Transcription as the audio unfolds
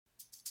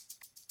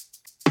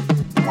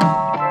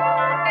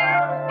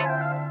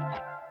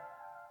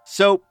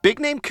So, big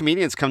name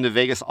comedians come to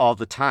Vegas all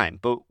the time,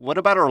 but what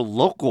about our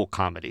local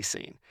comedy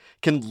scene?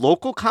 Can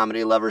local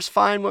comedy lovers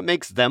find what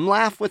makes them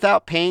laugh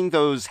without paying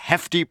those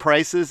hefty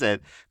prices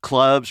at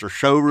clubs or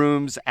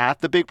showrooms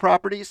at the big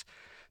properties?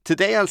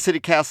 Today on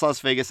CityCast Las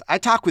Vegas, I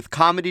talk with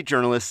comedy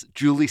journalist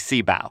Julie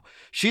Seabough.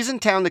 She's in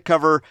town to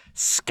cover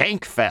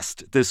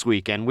Skankfest this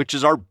weekend, which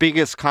is our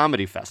biggest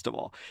comedy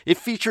festival. It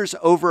features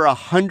over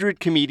 100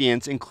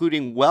 comedians,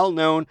 including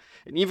well-known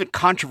and even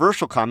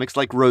controversial comics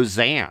like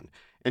Roseanne.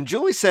 And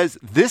Julie says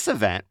this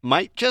event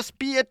might just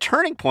be a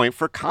turning point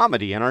for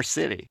comedy in our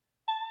city.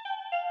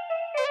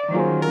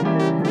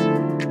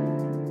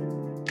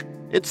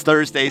 It's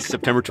Thursday,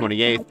 September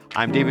 28th.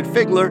 I'm David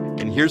Figler,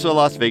 and here's what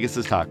Las Vegas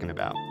is talking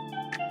about.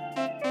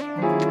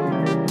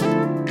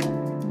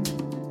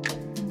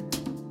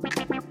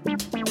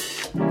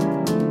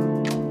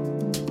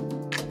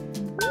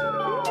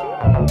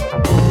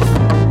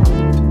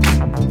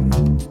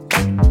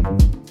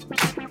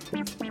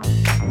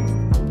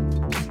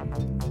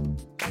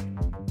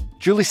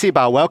 Julie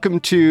Seabough, welcome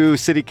to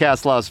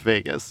CityCast Las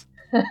Vegas.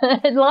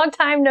 Long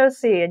time no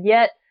see, and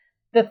yet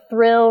the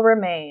thrill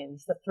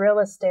remains. The thrill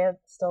is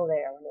still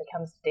there when it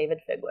comes to David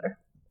Figler.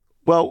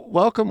 Well,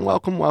 welcome,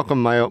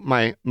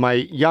 my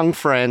young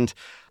friend.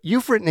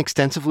 You've written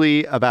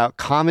extensively about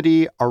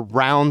comedy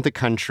around the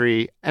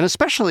country, and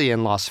especially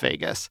in Las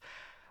Vegas.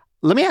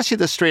 Let me ask you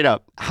this straight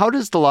up. How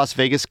does the Las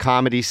Vegas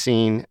comedy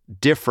scene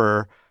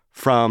differ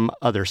from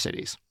other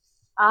cities?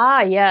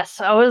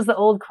 Yes. Always the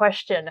old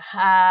question.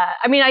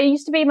 I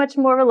used to be much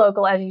more of a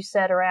local, as you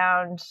said,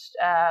 around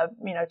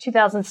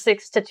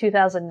 2006 to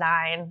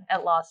 2009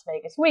 at Las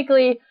Vegas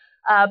Weekly.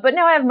 But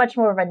now I have much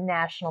more of a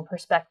national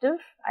perspective,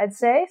 I'd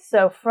say.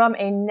 So from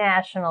a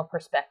national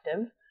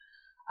perspective,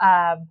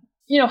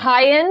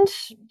 high end,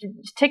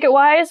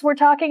 ticket-wise, we're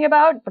talking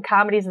about, but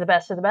comedy's the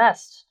best of the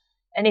best.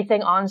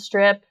 Anything on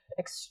strip,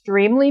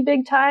 extremely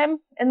big time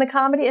in the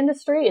comedy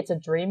industry. It's a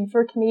dream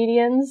for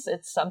comedians.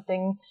 It's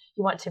something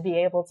you want to be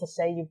able to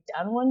say you've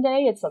done one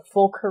day. It's a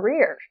full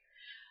career.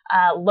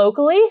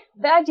 Locally,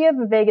 the idea of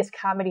a Vegas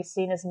comedy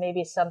scene is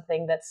maybe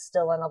something that's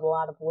still in a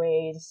lot of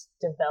ways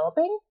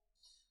developing.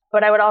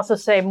 But I would also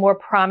say more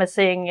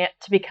promising it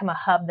to become a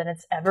hub than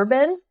it's ever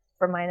been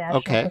from my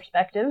national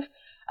perspective.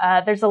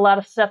 There's a lot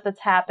of stuff that's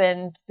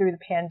happened through the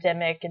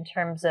pandemic in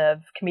terms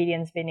of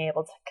comedians being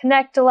able to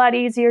connect a lot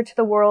easier to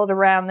the world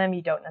around them.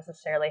 You don't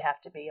necessarily have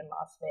to be in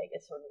Las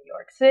Vegas or New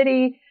York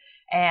City.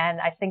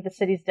 And I think the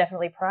city's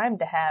definitely primed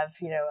to have,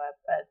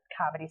 a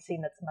comedy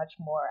scene that's much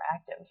more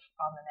active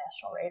on the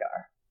national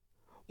radar.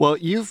 Well,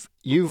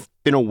 you've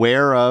been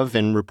aware of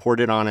and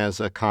reported on as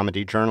a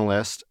comedy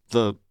journalist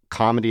the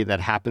comedy that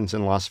happens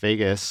in Las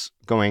Vegas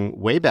going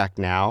way back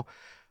now.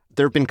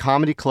 There have been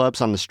comedy clubs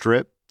on the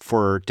Strip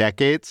for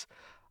decades.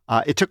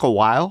 It took a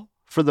while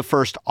for the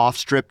first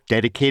off-strip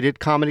dedicated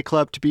comedy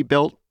club to be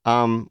built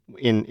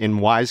in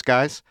Wise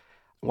Guys.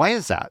 Why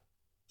is that?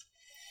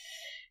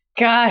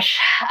 Gosh,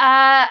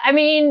 as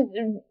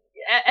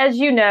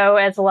you know,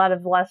 as a lot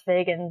of Las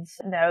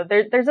Vegans know,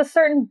 there's a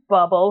certain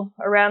bubble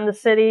around the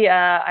city.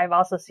 I've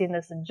also seen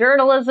this in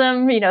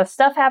journalism.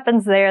 Stuff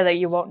happens there that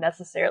you won't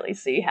necessarily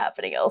see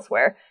happening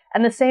elsewhere.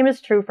 And the same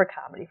is true for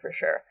comedy, for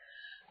sure.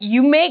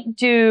 You make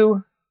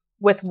do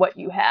with what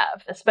you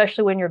have,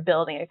 especially when you're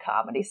building a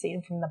comedy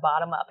scene from the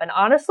bottom up. And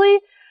honestly,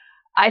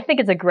 I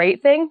think it's a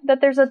great thing that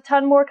there's a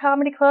ton more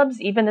comedy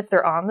clubs, even if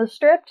they're on the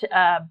Strip.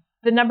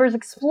 The number's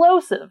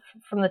explosive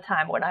from the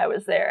time when I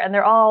was there, and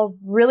they're all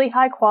really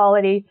high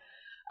quality.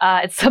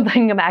 It's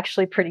something I'm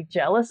actually pretty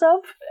jealous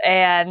of.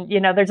 And,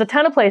 there's a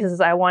ton of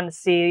places I want to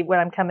see when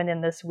I'm coming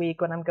in this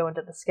week, when I'm going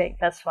to the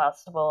Skankfest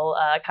Festival,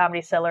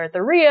 Comedy Cellar at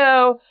the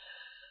Rio,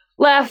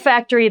 Laugh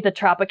Factory at the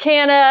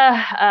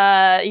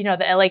Tropicana,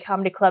 the LA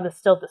Comedy Club is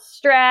still at the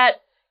Strat,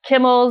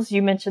 Kimmel's,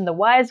 you mentioned the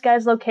Wise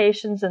Guys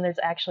locations, and there's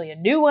actually a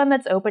new one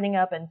that's opening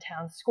up in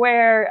Town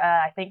Square,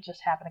 I think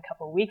just happened a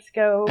couple of weeks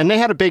ago. And they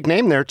had a big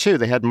name there, too.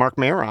 They had Mark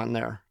Maron on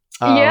there.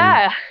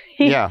 Yeah.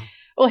 Yeah.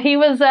 Well, he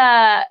was,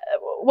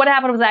 what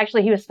happened was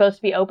actually he was supposed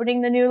to be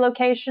opening the new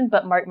location,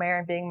 but Mark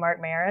Maron, being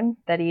Mark Maron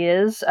that he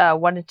is,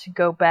 wanted to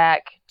go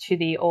back to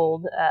the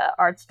old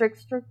Arts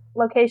District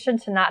location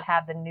to not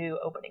have the new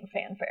opening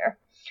fanfare.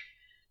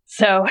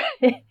 So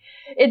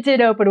it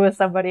did open with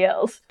somebody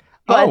else.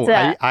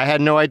 But, I had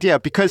no idea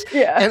because,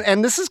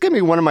 and this is going to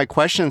be one of my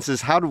questions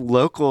is how do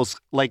locals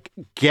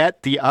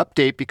get the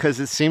update? Because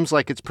it seems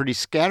like it's pretty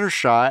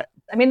scattershot.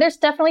 There's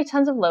definitely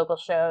tons of local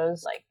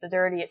shows, like The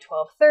Dirty at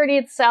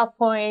 12:30 at South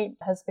Point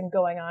has been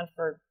going on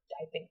for,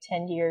 I think,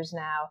 10 years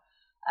now.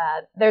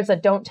 There's a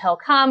Don't Tell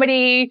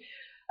Comedy.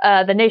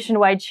 The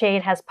nationwide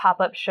chain has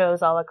pop-up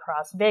shows all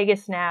across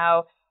Vegas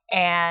now.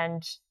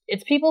 And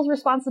it's people's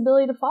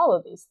responsibility to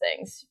follow these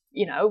things.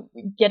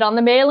 Get on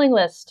the mailing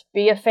list,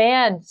 be a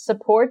fan,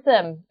 support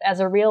them as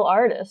a real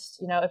artist.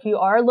 If you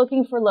are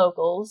looking for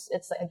locals,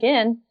 it's,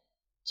 again,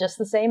 just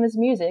the same as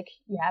music.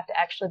 You have to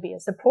actually be a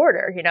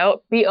supporter,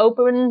 be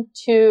open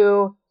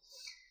to,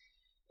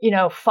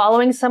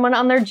 following someone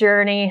on their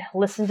journey,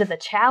 listen to the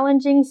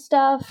challenging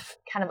stuff,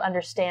 kind of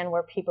understand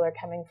where people are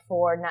coming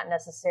for, not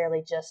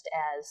necessarily just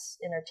as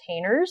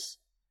entertainers,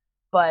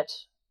 but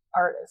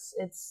artists.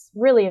 It's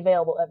really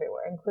available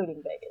everywhere,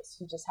 including Vegas.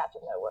 You just have to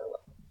know where to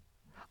look.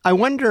 I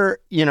wonder,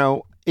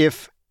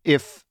 if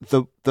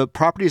the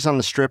properties on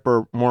the Strip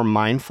are more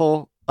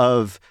mindful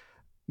of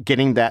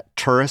getting that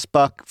tourist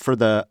buck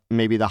for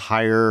maybe the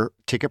higher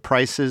ticket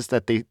prices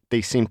that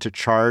they seem to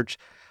charge.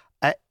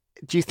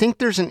 Do you think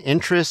there's an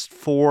interest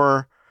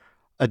for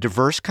a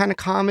diverse kind of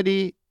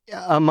comedy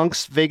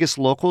amongst Vegas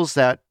locals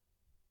that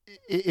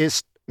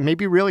is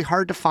maybe really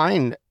hard to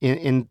find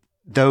in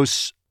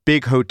those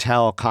big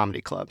hotel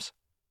comedy clubs?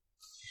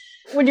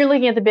 When you're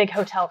looking at the big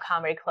hotel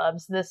comedy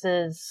clubs, this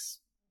is,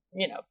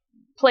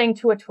 playing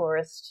to a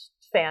tourist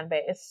fan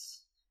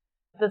base.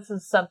 This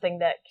is something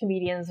that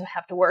comedians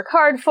have to work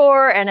hard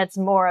for, and it's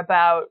more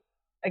about,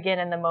 again,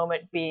 in the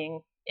moment,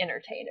 being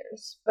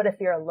entertainers. But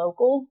if you're a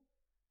local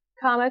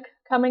comic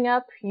coming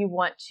up, you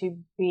want to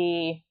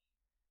be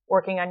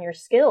working on your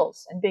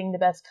skills and being the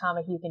best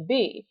comic you can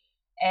be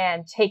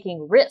and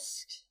taking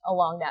risks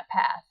along that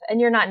path. And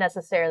you're not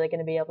necessarily going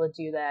to be able to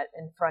do that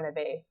in front of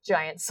a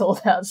giant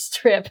sold out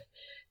Strip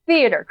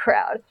theater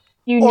crowd.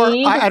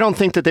 I don't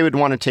think that they would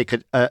want to take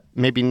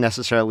maybe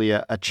necessarily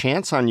a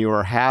chance on you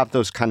or have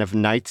those kind of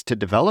nights to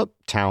develop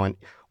talent.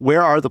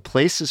 Where are the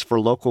places for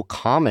local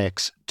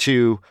comics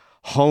to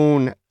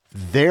hone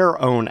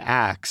their own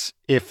acts,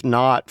 if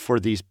not for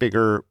these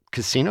bigger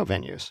casino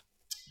venues?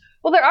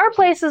 Well, there are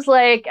places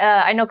like,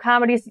 I know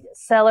Comedy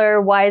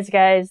Cellar, Wise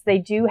Guys, they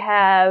do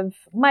have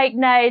mic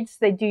nights,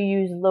 they do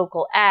use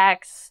local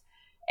acts,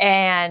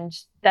 and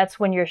that's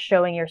when you're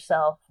showing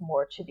yourself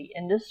more to the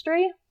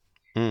industry.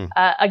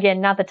 Again,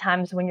 not the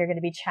times when you're going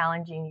to be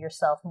challenging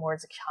yourself more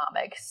as a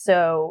comic.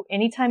 So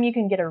anytime you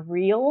can get a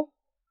real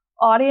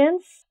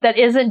audience that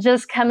isn't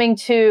just coming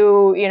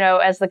to,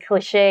 as the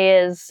cliche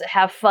is,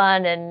 have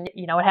fun and,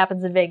 what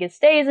happens in Vegas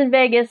stays in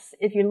Vegas.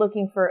 If you're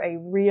looking for a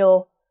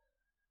real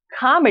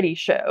comedy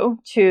show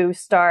to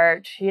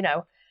start,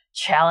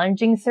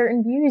 challenging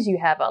certain views you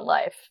have on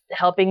life,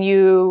 helping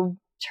you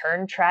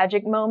turn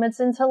tragic moments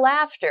into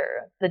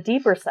laughter, the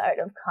deeper side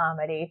of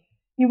comedy,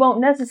 you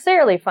won't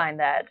necessarily find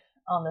that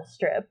on the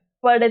Strip,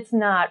 but it's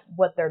not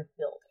what they're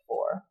built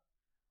for.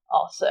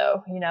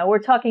 Also, we're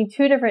talking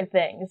two different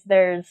things.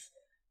 There's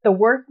the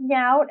working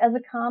out as a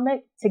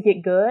comic to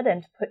get good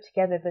and to put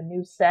together the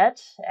new set,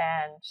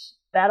 and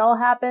that all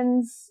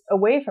happens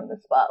away from the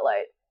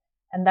spotlight.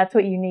 And that's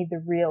what you need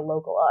the real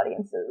local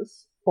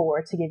audiences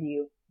for, to give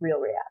you real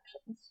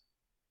reactions.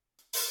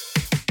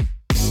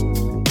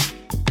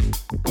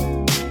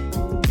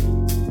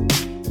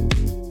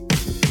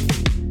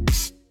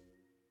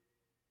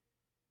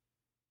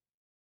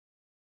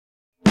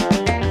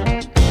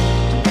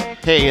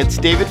 Hey, it's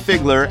David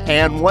Figler,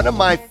 and one of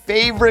my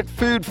favorite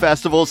food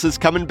festivals is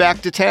coming back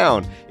to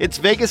town. It's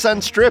Vegas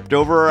Unstripped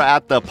over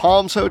at the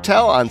Palms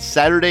Hotel on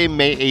Saturday,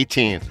 May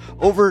 18th.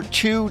 Over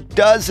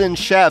 24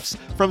 chefs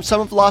from some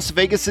of Las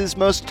Vegas's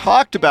most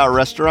talked about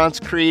restaurants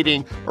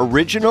creating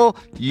original,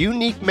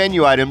 unique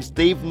menu items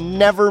they've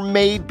never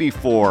made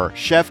before.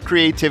 Chef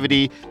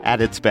creativity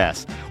at its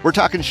best. We're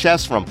talking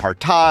chefs from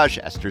Partage,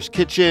 Esther's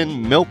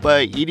Kitchen,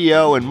 Milpa,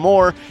 EDO, and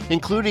more,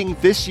 including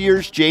this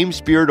year's James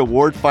Beard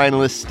Award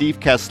finalist Steve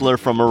Kessler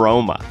from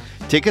Aroma.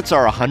 Tickets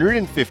are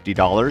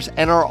 $150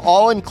 and are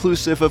all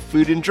inclusive of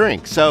food and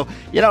drink, so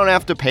you don't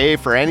have to pay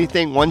for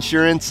anything once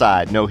you're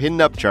inside. No hidden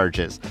up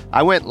charges.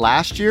 I went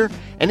last year,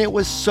 and it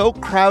was so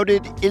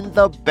crowded in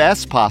the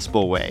best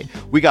possible way.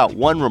 We got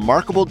one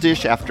remarkable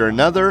dish after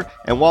another,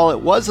 and while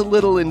it was a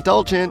little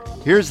indulgent,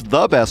 here's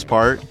the best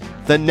part.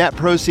 The net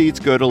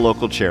proceeds go to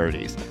local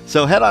charities.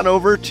 So head on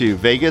over to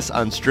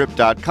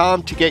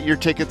vegasunstrip.com to get your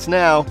tickets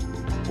now.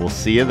 We'll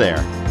see you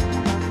there.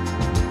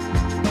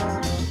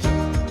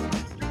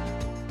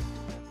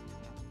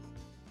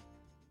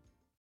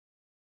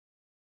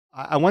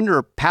 I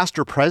wonder, past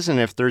or present,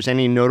 if there's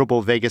any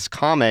notable Vegas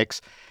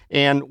comics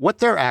and what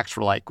their acts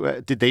were like.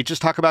 Did they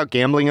just talk about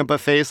gambling and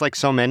buffets like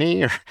so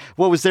many? Or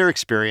what was their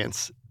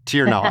experience, to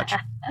your knowledge?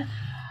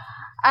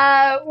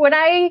 When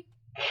I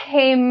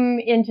came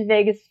into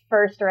Vegas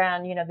first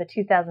around, the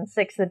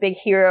 2006, the big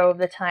hero of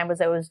the time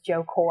was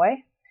Joe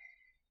Coy.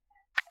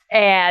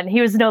 And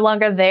he was no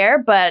longer there,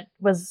 but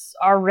was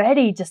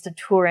already just a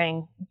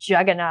touring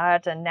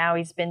juggernaut. And now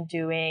he's been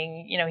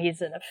doing,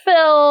 he's in a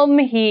film.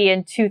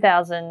 In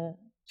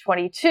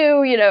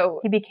 2022,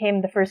 he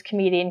became the first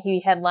comedian.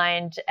 He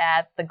headlined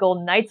at the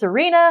Golden Knights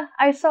Arena,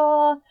 I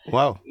saw.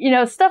 Wow.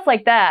 Stuff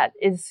like that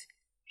is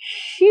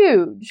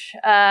huge.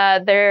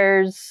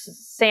 There's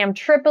Sam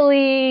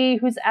Tripoli,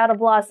 who's out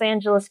of Los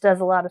Angeles, does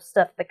a lot of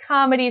stuff at the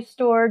Comedy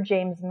Store.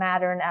 James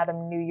Mattern out of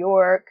New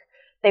York.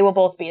 They will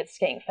both be at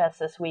Skankfest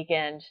this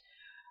weekend.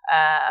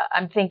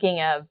 I'm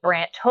thinking of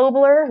Brant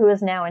Tobler, who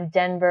is now in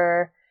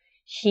Denver.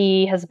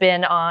 He has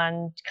been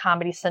on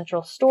Comedy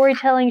Central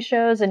storytelling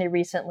shows, and he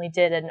recently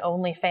did an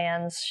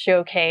OnlyFans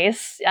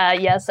showcase.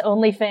 Yes,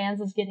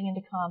 OnlyFans is getting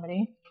into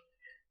comedy.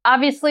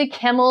 Obviously,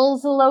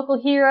 Kimmel's a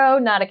local hero,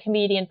 not a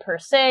comedian per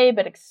se,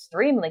 but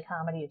extremely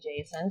comedy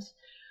adjacent.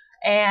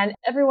 And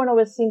everyone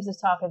always seems to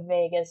talk of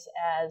Vegas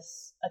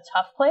as a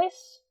tough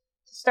place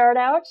to start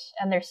out,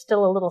 and there's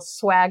still a little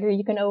swagger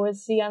you can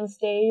always see on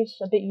stage,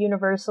 a bit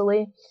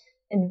universally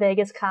in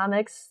Vegas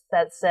comics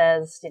that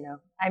says,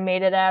 I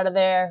made it out of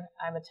there.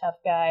 I'm a tough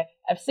guy.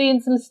 I've seen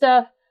some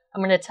stuff.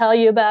 I'm going to tell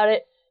you about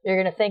it.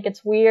 You're going to think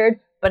it's weird.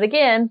 But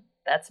again,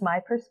 that's my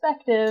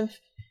perspective.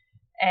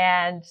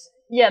 And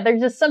yeah,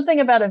 there's just something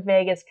about a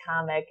Vegas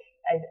comic.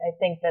 I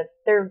think that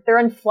they're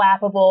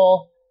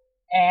unflappable,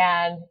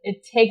 and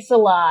it takes a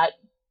lot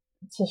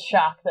to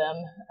shock them,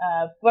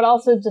 but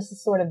also just a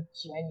sort of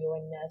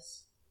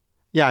genuineness.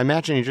 Yeah, I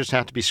imagine you just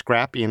have to be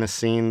scrappy in a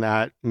scene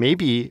that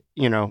maybe,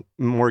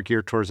 more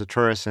geared towards the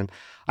tourists. And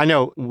I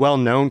know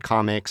well-known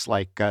comics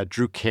like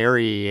Drew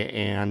Carey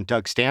and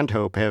Doug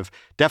Stanhope have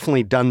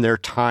definitely done their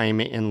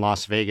time in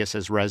Las Vegas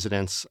as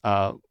residents,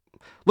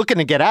 looking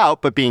to get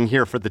out, but being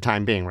here for the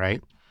time being,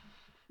 right?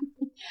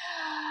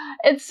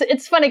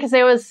 It's funny because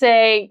they always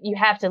say you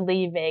have to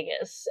leave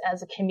Vegas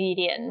as a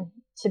comedian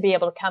to be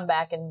able to come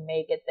back and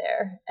make it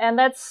there. And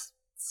that's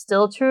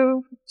still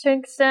true to an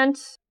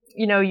extent.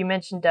 You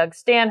mentioned Doug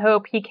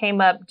Stanhope. He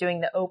came up doing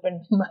the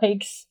open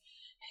mics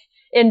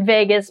in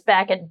Vegas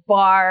back at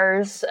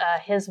bars.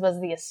 His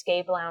was the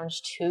Escape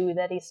Lounge 2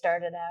 that he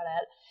started out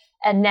at.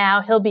 And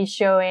now he'll be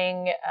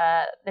showing,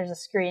 there's a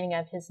screening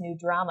of his new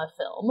drama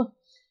film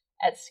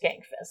at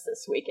Skankfest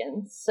this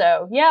weekend.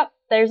 So, yeah,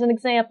 there's an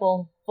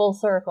example. Full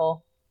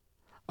circle.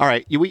 All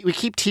right. We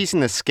keep teasing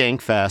the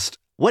Skankfest.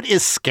 What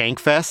is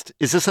Skankfest?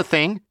 Is this a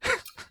thing?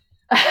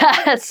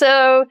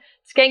 So,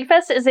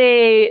 Skankfest is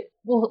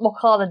we'll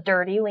call it a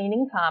dirty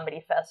leaning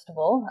comedy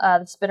festival.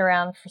 It's been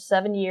around for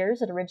 7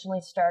 years. It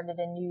originally started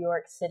in New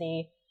York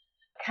City,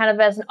 kind of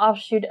as an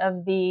offshoot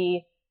of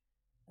the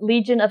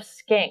Legion of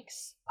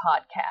Skanks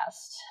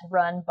podcast,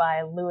 run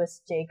by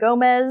Louis J.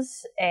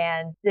 Gomez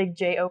and Big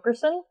J.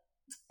 Okerson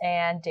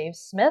and Dave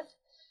Smith.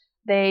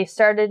 They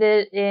started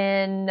it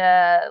in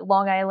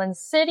Long Island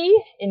City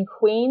in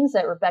Queens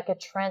at Rebecca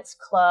Trent's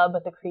club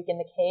at the Creek in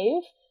the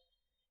Cave.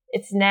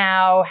 It's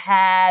now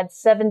had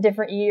 7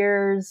 different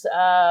years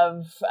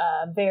of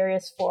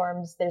various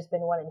forms. There's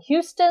been one in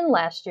Houston.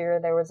 Last year,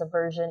 there was a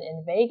version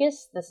in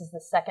Vegas. This is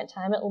the second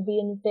time it will be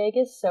in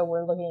Vegas, so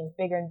we're looking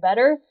bigger and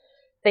better.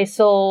 They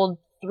sold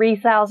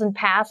 3,000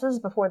 passes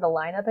before the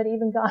lineup had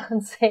even gone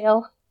on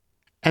sale.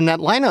 And that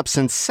lineup's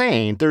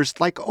insane. There's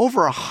like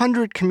over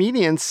 100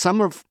 comedians,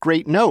 some of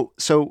great note.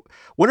 So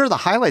what are the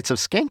highlights of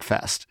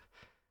Skankfest?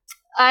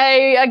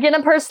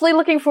 I'm personally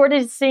looking forward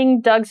to seeing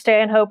Doug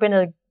Stanhope in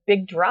a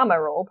big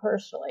drama role,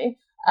 personally.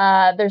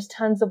 There's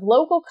tons of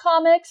local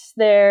comics.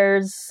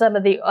 There's some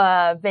of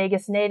the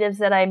Vegas natives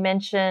that I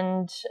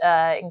mentioned,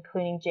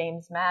 including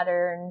James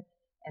Mattern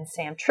and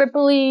Sam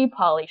Tripoli.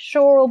 Pauly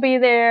Shore will be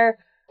there.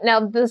 Now,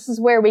 this is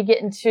where we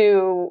get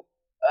into,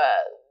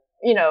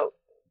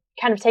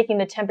 kind of taking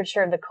the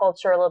temperature of the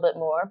culture a little bit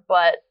more.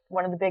 But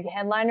one of the big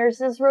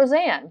headliners is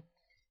Roseanne.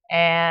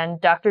 And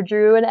Dr.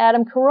 Drew and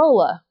Adam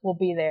Carolla will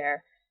be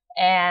there.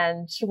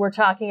 And we're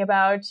talking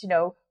about,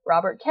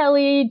 Robert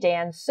Kelly,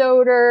 Dan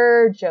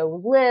Soder,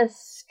 Joe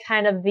List,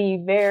 kind of the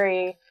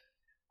very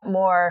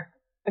more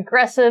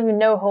aggressive,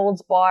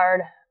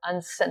 no-holds-barred,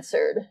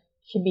 uncensored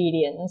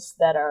comedians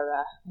that are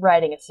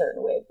riding a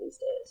certain wave these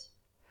days.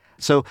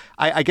 So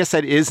I guess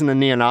that is in the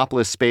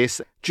Neonopolis space.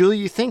 Julie,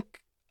 you think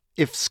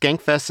if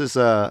Skankfest is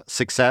a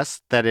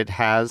success, that it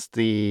has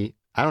the,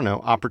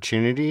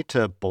 opportunity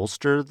to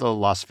bolster the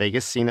Las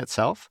Vegas scene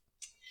itself?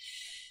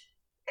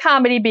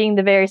 Comedy being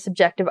the very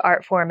subjective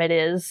art form it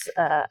is,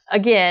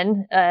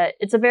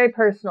 it's a very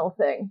personal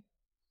thing.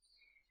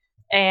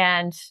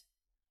 And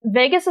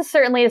Vegas is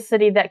certainly a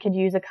city that could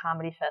use a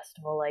comedy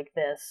festival like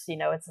this.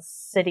 It's a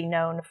city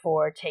known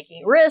for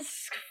taking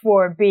risks,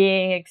 for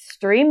being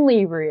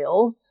extremely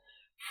real,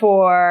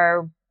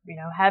 for,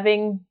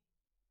 having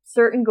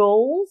certain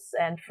goals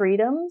and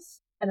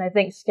freedoms. And I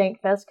think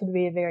Skankfest could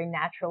be a very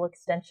natural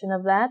extension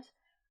of that.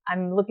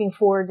 I'm looking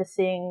forward to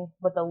seeing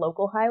what the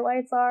local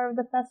highlights are of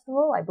the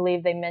festival. I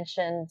believe they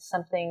mentioned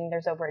something,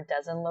 there's over a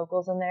dozen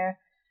locals in there,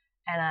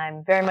 and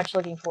I'm very much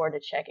looking forward to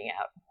checking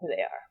out who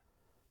they are.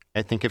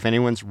 I think if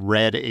anyone's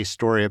read a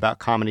story about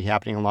comedy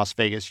happening in Las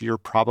Vegas, you're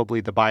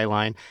probably the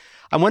byline.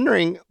 I'm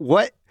wondering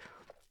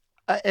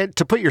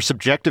to put your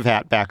subjective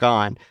hat back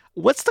on,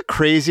 what's the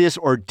craziest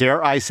or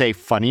dare I say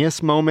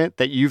funniest moment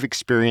that you've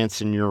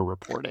experienced in your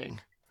reporting?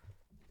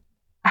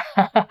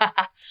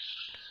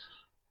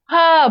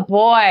 Oh,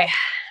 boy.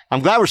 I'm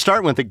glad we're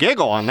starting with a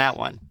giggle on that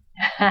one.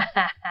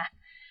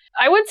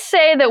 I would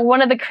say that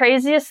one of the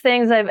craziest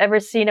things I've ever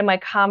seen in my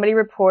comedy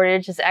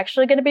reportage is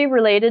actually going to be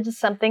related to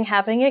something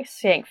happening at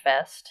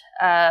Skankfest.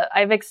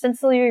 I've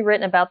extensively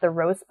written about the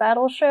Roast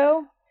Battle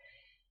show.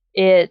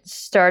 It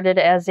started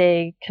as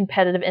a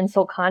competitive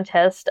insult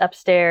contest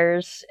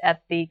upstairs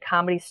at the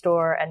Comedy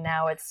Store, and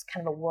now it's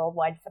kind of a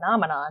worldwide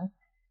phenomenon.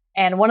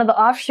 And one of the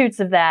offshoots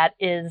of that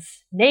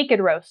is naked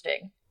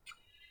roasting.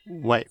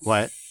 Wait,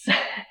 what?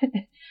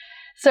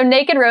 So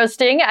naked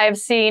roasting, I've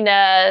seen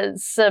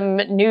some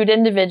nude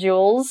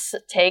individuals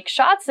take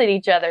shots at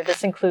each other.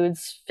 This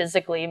includes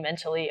physically,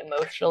 mentally,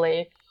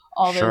 emotionally,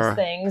 all those Sure.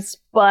 things.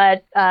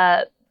 But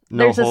No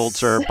there's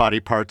holds or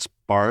body parts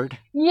barred.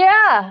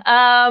 yeah,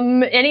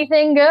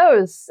 anything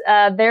goes.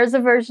 There's a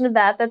version of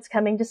that that's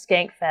coming to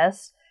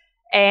Skankfest.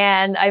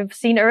 And I've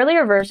seen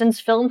earlier versions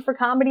filmed for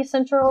Comedy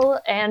Central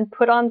and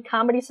put on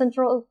Comedy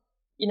Central,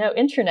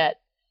 internet.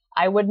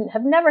 I wouldn't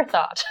have never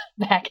thought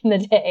back in the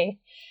day.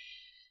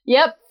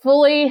 Yep,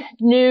 fully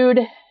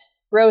nude,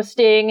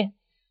 roasting,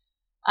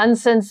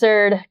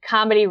 uncensored.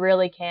 Comedy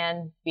really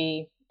can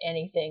be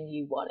anything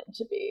you want it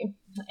to be.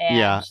 And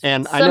yeah,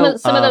 and some I know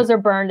some of those are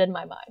burned in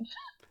my mind.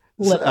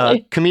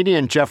 Literally.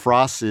 Comedian Jeff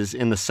Ross is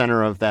in the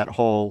center of that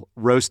whole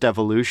roast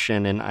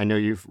evolution, and I know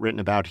you've written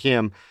about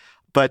him.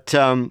 But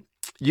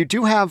you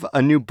do have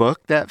a new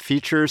book that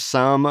features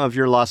some of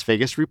your Las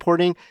Vegas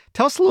reporting.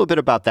 Tell us a little bit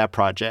about that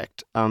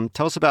project.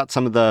 Tell us about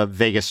some of the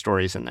Vegas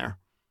stories in there.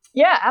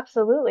 Yeah,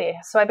 absolutely.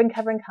 So I've been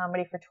covering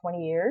comedy for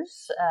 20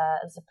 years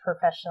as a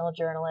professional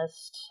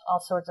journalist, all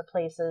sorts of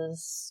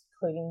places,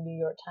 including New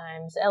York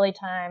Times, LA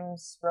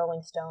Times,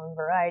 Rolling Stone,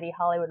 Variety,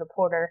 Hollywood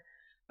Reporter.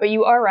 But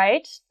you are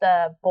right,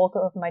 the bulk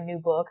of my new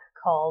book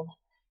called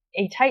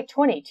A Tight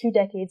 20, 2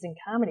 Decades in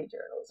Comedy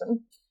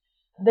Journalism.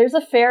 There's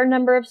a fair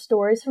number of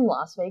stories from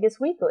Las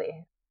Vegas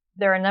Weekly.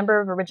 There are a number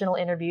of original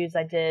interviews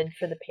I did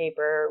for the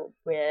paper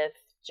with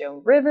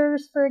Joan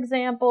Rivers, for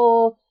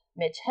example,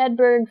 Mitch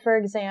Hedberg, for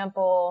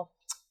example.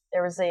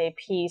 There was a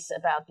piece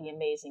about the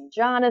amazing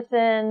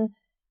Jonathan,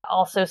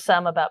 also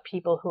some about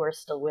people who are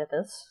still with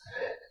us.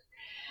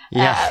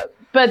 Yeah,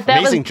 but that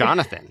amazing was...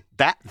 Jonathan.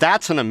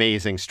 That's an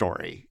amazing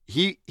story.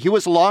 He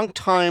was a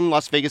longtime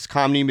Las Vegas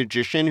comedy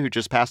magician who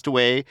just passed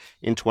away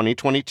in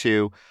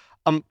 2022.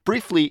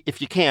 Briefly, if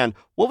you can,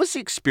 what was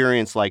the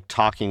experience like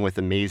talking with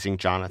amazing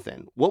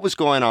Jonathan? What was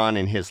going on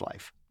in his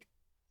life?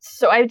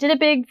 So I did a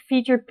big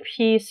feature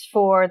piece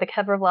for the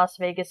cover of Las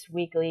Vegas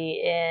Weekly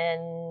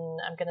in,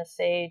 I'm going to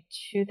say,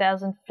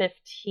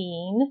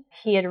 2015.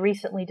 He had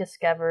recently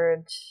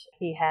discovered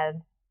he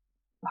had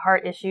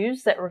heart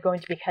issues that were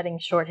going to be cutting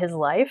short his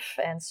life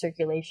and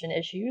circulation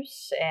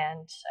issues.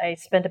 And I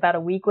spent about a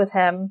week with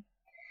him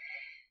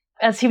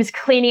as he was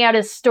cleaning out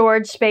his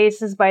storage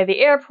spaces by the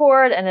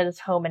airport and at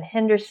his home in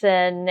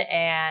Henderson,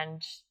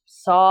 and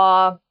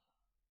saw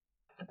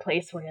the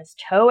place where his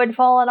toe had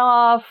fallen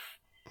off.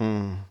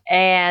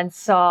 And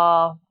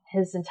saw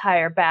his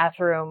entire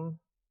bathroom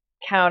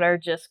counter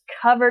just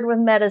covered with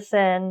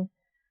medicine.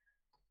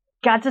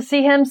 Got to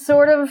see him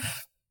sort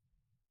of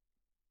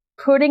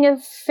putting a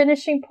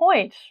finishing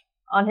point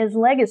on his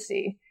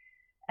legacy.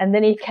 And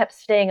then he kept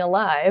staying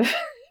alive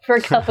for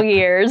a couple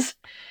years.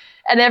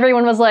 And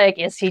everyone was like,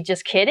 is he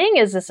just kidding?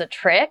 Is this a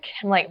trick?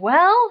 I'm like,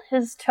 well,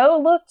 his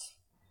toe looked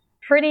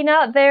pretty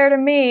not there to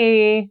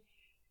me.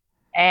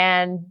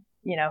 And,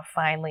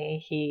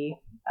 finally he...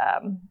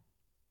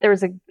 there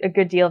was a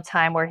good deal of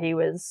time where he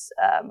was,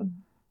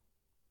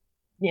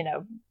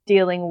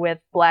 dealing with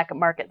black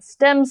market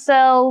stem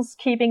cells,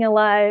 keeping him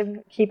alive,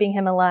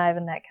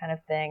 and that kind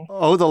of thing.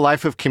 Oh, the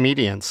life of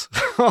comedians.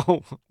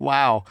 Oh,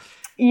 wow.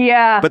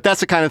 Yeah. But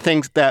that's the kind of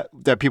things that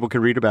people could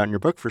read about in your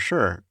book for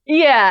sure.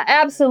 Yeah,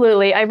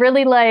 absolutely. I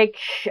really like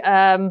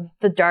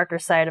the darker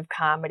side of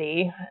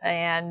comedy,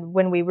 and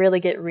when we really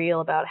get real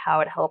about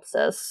how it helps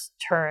us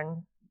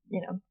turn,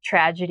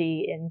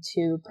 tragedy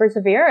into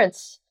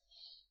perseverance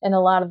in a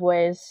lot of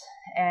ways.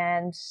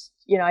 And,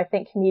 I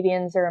think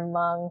comedians are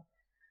among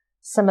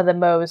some of the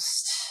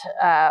most,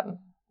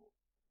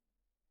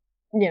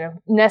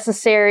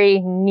 necessary,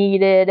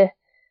 needed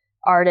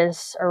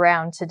artists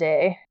around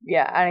today.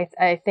 Yeah,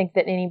 I think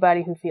that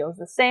anybody who feels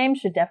the same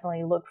should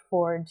definitely look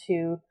forward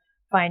to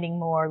finding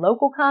more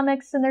local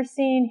comics in their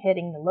scene,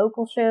 hitting the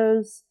local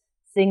shows,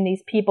 seeing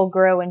these people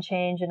grow and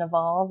change and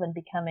evolve and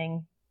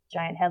becoming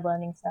giant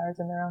headlining stars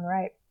in their own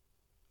right.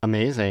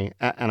 Amazing.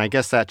 And I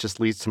guess that just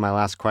leads to my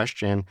last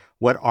question.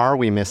 What are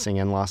we missing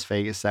in Las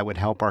Vegas that would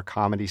help our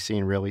comedy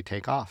scene really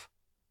take off?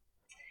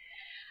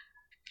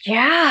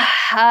 Yeah.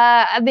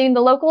 The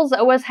locals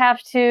always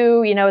have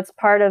to, it's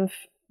part of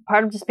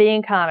just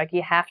being a comic.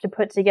 You have to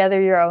put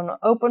together your own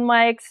open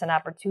mics and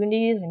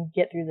opportunities and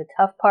get through the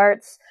tough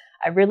parts.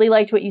 I really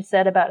liked what you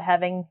said about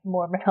having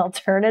more of an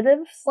alternative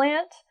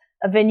slant.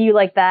 A venue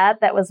like that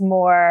was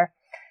more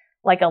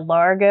like a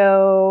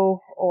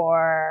Largo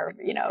or,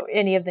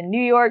 any of the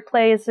New York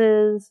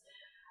places,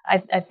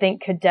 I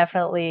think could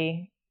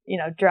definitely,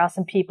 draw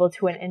some people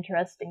to an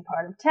interesting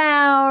part of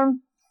town.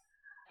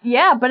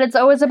 Yeah, but it's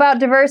always about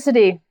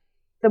diversity.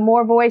 The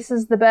more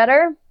voices, the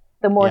better.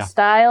 The more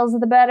styles,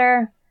 the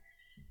better.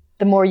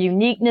 The more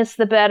uniqueness,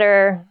 the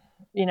better.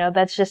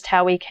 That's just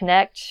how we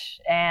connect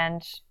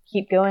and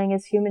keep going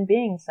as human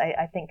beings.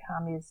 I think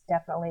comedy is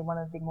definitely one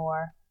of the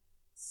more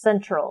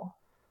central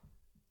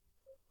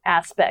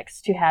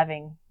aspects to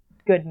having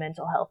good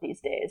mental health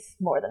these days,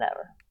 more than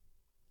ever.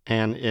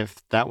 And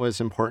if that was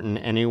important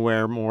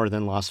anywhere more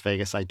than Las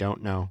Vegas, I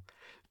don't know.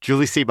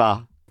 Julie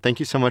Seebaugh, thank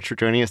you so much for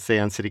joining us today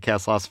on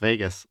CityCast Las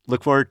Vegas.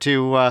 Look forward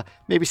to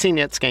maybe seeing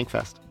you at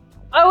Skankfest.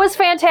 Oh, it was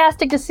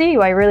fantastic to see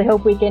you. I really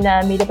hope we can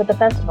meet up at the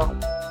festival.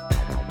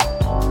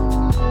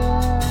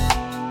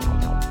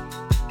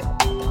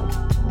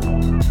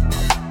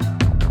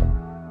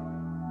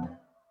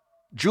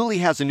 Julie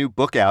has a new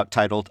book out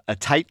titled A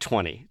Tight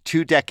 20,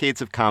 2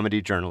 Decades of Comedy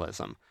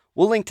Journalism.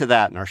 We'll link to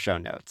that in our show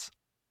notes.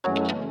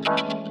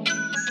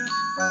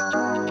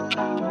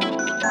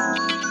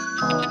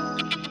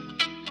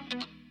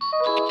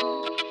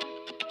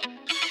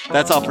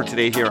 That's all for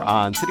today here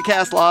on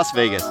CityCast Las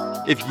Vegas.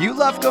 If you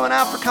love going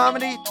out for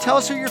comedy, tell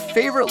us who your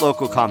favorite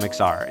local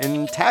comics are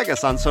and tag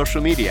us on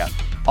social media,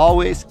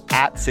 always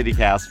at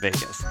CityCast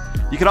Vegas.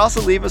 You can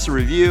also leave us a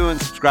review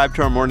and subscribe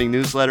to our morning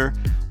newsletter.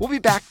 We'll be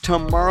back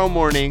tomorrow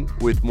morning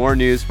with more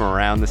news from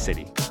around the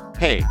city.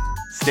 Hey,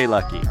 stay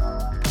lucky.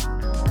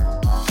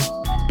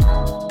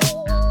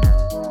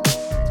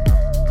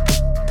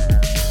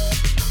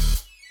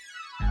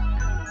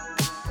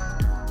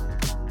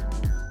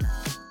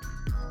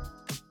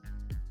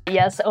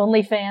 Yes,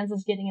 OnlyFans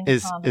is getting into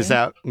comedy. Is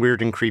that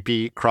weird and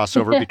creepy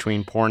crossover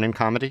between porn and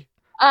comedy?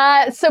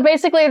 So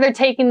basically, they're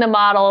taking the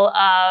model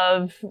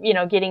of,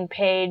 getting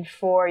paid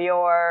for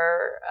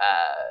your,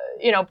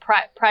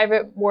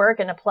 private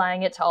work and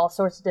applying it to all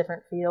sorts of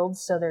different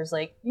fields. So there's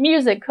like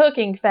music,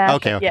 cooking, fashion.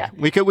 Okay. Yeah.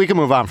 We can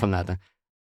move on from that then.